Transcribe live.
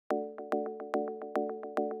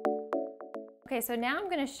Okay, so now I'm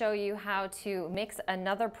going to show you how to mix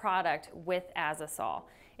another product with AzaSol.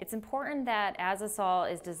 It's important that AzaSol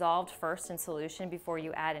is dissolved first in solution before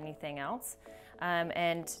you add anything else.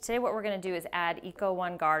 And today what we're going to do is add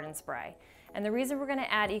Eco-1 garden spray. And the reason we're going to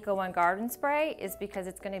add Eco-1 garden spray is because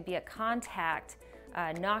it's going to be a contact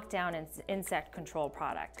knockdown and insect control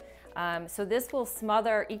product. So this will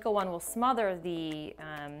smother, Eco-1 will smother the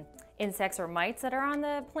insects or mites that are on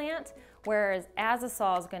the plant, whereas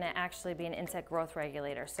AzaSol is going to actually be an insect growth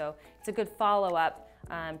regulator. So it's a good follow-up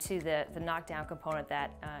to the knockdown component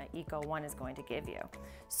that Eco-1 is going to give you.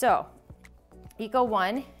 So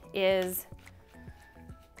Eco-1 is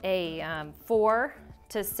a 4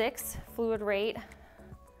 to 6 fluid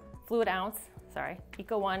ounce.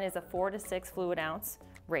 Eco-1 is a 4 to 6 fluid ounce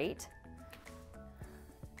rate.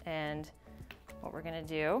 And what we're going to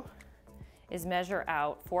do is measure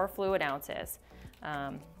out 4 fluid ounces.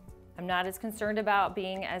 I'm not as concerned about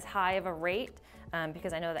being as high of a rate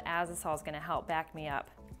because I know that AzaSol is going to help back me up.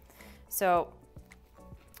 So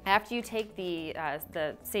after you take the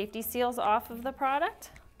safety seals off of the product,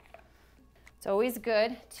 it's always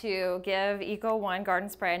good to give Eco-1 garden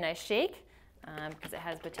spray a nice shake because it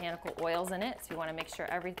has botanical oils in it, so you want to make sure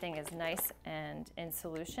everything is nice and in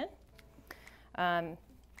solution. And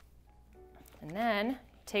then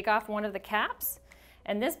take off one of the caps.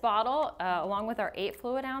 And this bottle, along with our 8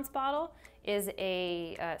 fluid ounce bottle, is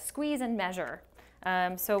a squeeze and measure.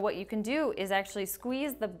 So what you can do is actually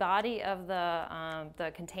squeeze the body of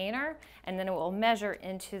the container, and then it will measure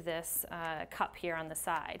into this cup here on the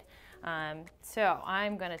side. So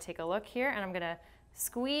I'm going to take a look here, and I'm going to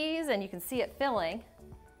squeeze, and you can see it filling.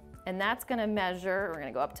 And that's going to measure, we're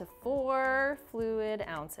going to go up to 4 fluid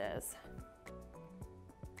ounces.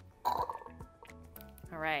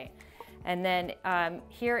 All right, and then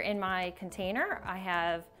here in my container, I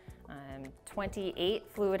have 28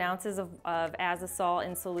 fluid ounces of AzaSol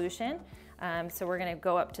in solution. So we're going to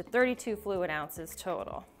go up to 32 fluid ounces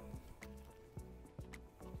total.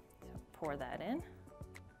 So pour that in.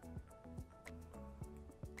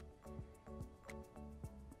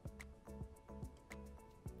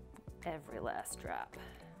 Every last drop.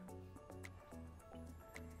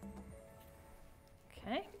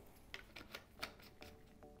 Okay.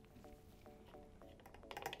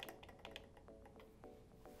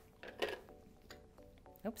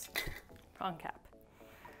 Oops, wrong cap.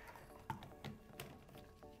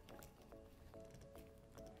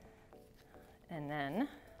 And then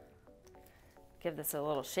give this a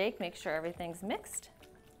little shake, make sure everything's mixed.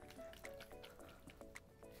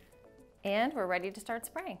 And we're ready to start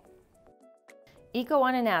spraying.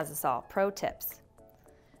 Eco-1 and AzaSol, pro tips.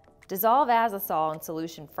 Dissolve AzaSol in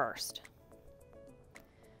solution first.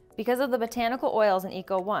 Because of the botanical oils in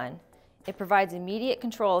Eco-1, it provides immediate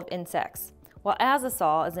control of insects, while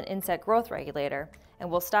AzaSol is an insect growth regulator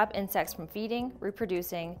and will stop insects from feeding,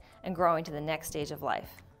 reproducing, and growing to the next stage of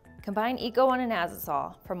life. Combine Eco-1 and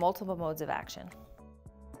AzaSol for multiple modes of action.